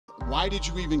why did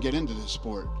you even get into this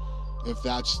sport? If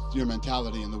that's your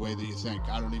mentality and the way that you think,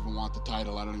 I don't even want the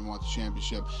title, I don't even want the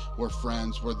championship, we're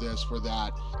friends, we're this, we're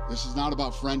that. This is not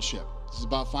about friendship. This is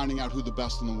about finding out who the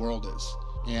best in the world is.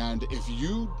 And if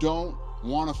you don't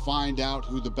want to find out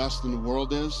who the best in the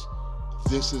world is,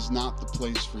 this is not the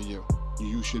place for you.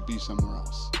 You should be somewhere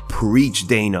else. Preach,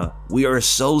 Dana. We are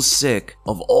so sick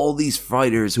of all these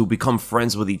fighters who become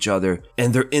friends with each other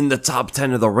and they're in the top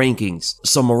 10 of the rankings.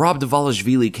 So Merab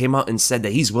Dvalishvili came out and said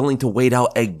that he's willing to wait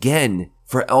out again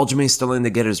for Aljamain Sterling to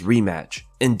get his rematch.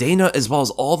 And Dana, as well as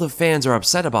all the fans, are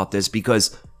upset about this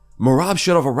because Merab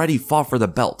should have already fought for the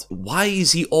belt. Why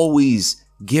is he always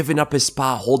giving up his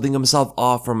spot, holding himself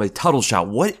off from a title shot?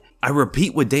 I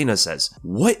repeat what Dana says.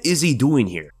 What is he doing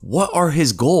here? What are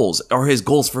his goals? Are his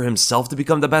goals for himself to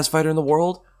become the best fighter in the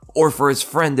world? Or for his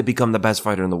friend to become the best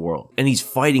fighter in the world? And he's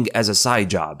fighting as a side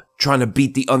job, trying to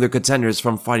beat the other contenders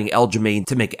from fighting Aljamain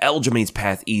to make Aljamain's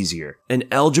path easier. And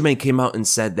Aljamain came out and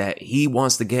said that he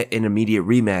wants to get an immediate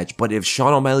rematch, but if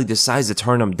Sean O'Malley decides to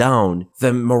turn him down,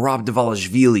 then Merab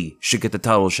Dvalishvili should get the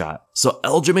title shot. So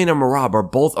Aljamain and Merab are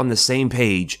both on the same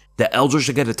page that Eljo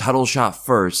should get a title shot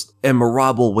first, and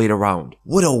Merab will wait around.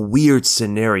 What a weird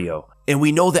scenario. And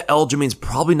we know that Aljamain's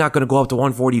probably not going to go up to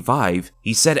 145.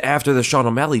 He said after the Sean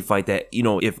O'Malley fight that,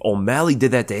 if O'Malley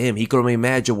did that to him, he could only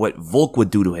imagine what Volk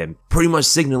would do to him. Pretty much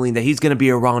signaling that he's going to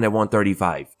be around at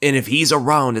 135. And if he's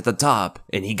around at the top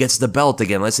and he gets the belt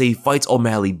again, let's say he fights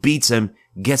O'Malley, beats him,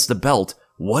 gets the belt,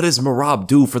 what does Merab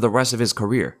do for the rest of his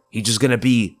career? He's just going to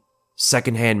be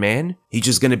second-hand man? He's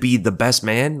just gonna be the best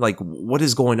man? Like, what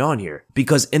is going on here?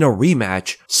 Because in a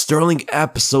rematch, Sterling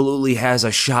absolutely has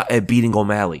a shot at beating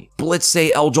O'Malley. But let's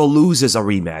say Eljo loses a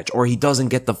rematch, or he doesn't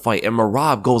get the fight, and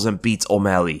Merab goes and beats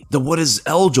O'Malley. Then what does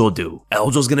Eljo do?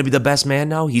 Eljo's gonna be the best man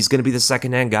now? He's gonna be the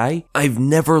second-hand guy? I've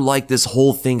never liked this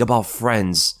whole thing about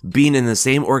friends being in the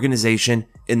same organization,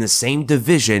 in the same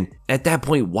division. At that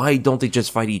point, why don't they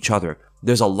just fight each other?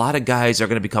 There's a lot of guys that are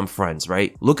going to become friends,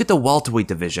 right? Look at the welterweight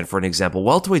division for an example.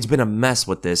 Welterweight's been a mess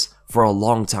with this for a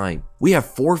long time. We have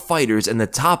 4 fighters in the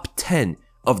top 10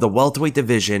 of the welterweight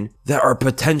division that are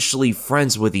potentially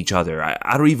friends with each other.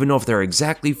 I don't even know if they're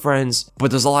exactly friends,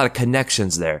 but there's a lot of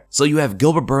connections there. So you have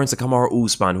Gilbert Burns and Kamaru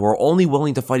Usman, who are only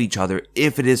willing to fight each other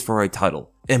if it is for a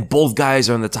title. And both guys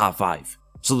are in the top 5.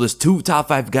 So there's 2 top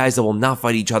 5 guys that will not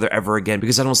fight each other ever again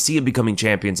because I don't see them becoming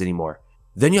champions anymore.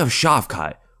 Then you have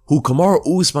Shavkat, who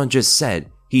Kamaru Usman just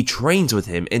said he trains with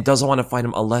him and doesn't want to fight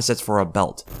him unless it's for a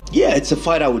belt. Yeah, it's a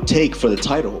fight I would take for the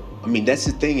title. I mean, that's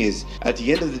the thing is, at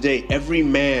the end of the day, every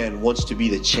man wants to be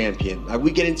the champion. Like,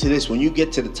 we get into this, when you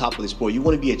get to the top of the sport, you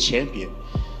want to be a champion.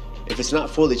 If it's not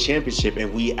for the championship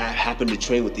and we happen to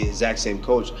train with the exact same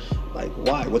coach, like,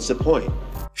 why? What's the point?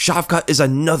 Shavkat is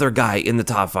another guy in the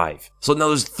top 5. So now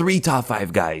there's 3 top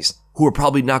 5 guys who are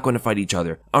probably not going to fight each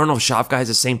other. I don't know if Shavkat has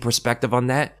the same perspective on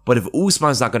that, but if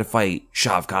Usman's not going to fight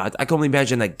Shavkat, I can only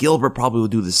imagine that Gilbert probably will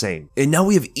do the same. And now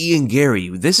we have Ian Garry.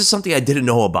 This is something I didn't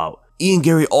know about. Ian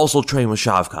Garry also trained with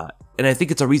Shavkat, and I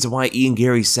think it's a reason why Ian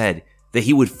Garry said that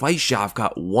he would fight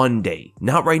Shavkat one day.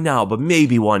 Not right now, but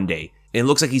maybe one day. And it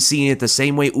looks like he's seeing it the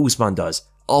same way Usman does.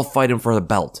 I'll fight him for the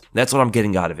belt. That's what I'm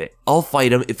getting out of it. I'll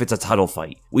fight him if it's a title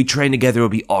fight. We train together, it'll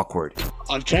be awkward.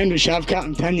 I've trained with Shavkat.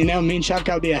 I'm telling you now, me and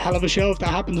Shavkat would be a hell of a show if that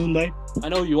happened one day. I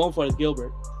know you won't fight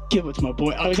Gilbert. Gilbert's my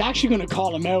boy. I was actually going to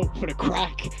call him out for the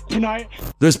crack tonight.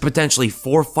 There's potentially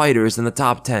 4 fighters in the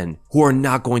top 10 who are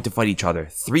not going to fight each other.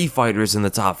 3 fighters in the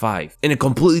top 5. And it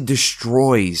completely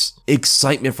destroys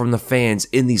excitement from the fans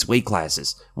in these weight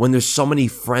classes when there's so many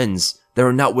friends that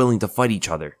are not willing to fight each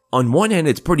other. On one hand,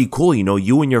 it's pretty cool,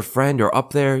 you and your friend are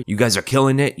up there, you guys are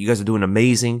killing it, you guys are doing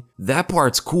amazing. That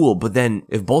part's cool, but then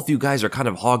if both you guys are kind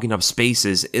of hogging up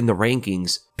spaces in the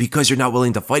rankings because you're not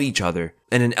willing to fight each other,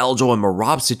 and in Eljo and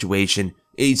Merab's situation,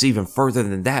 it's even further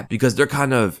than that because they're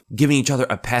kind of giving each other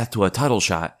a path to a title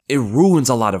shot. It ruins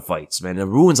a lot of fights, man. It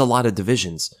ruins a lot of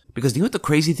divisions. Because you know what the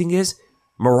crazy thing is?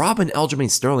 Merab and Aljamain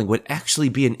Sterling would actually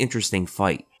be an interesting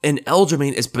fight. And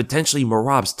Aljamain is potentially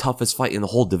Merab's toughest fight in the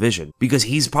whole division because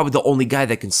he's probably the only guy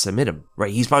that can submit him,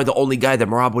 right? He's probably the only guy that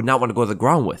Merab would not want to go to the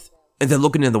ground with. And then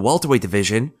looking in the welterweight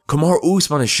division, Kamaru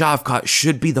Usman and Shavkat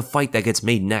should be the fight that gets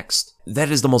made next. That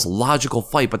is the most logical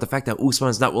fight, but the fact that Usman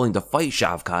is not willing to fight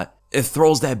Shavkat, it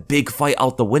throws that big fight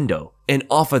out the window. And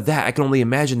off of that, I can only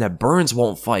imagine that Burns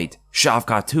won't fight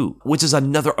Shavkat too, which is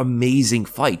another amazing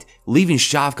fight, leaving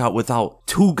Shavkat without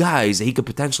 2 guys that he could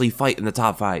potentially fight in the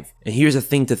top 5. And here's a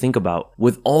thing to think about.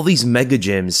 With all these mega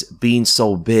gyms being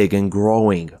so big and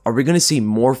growing, are we going to see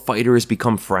more fighters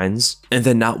become friends and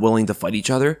then not willing to fight each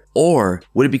other? Or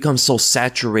would it become so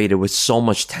saturated with so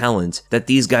much talent that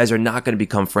these guys are not going to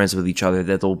become friends with each other,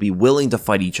 that they'll be willing to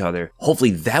fight each other?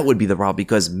 Hopefully that would be the route,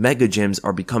 because mega gyms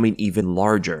are becoming even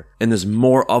larger and there's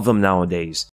more of them nowadays.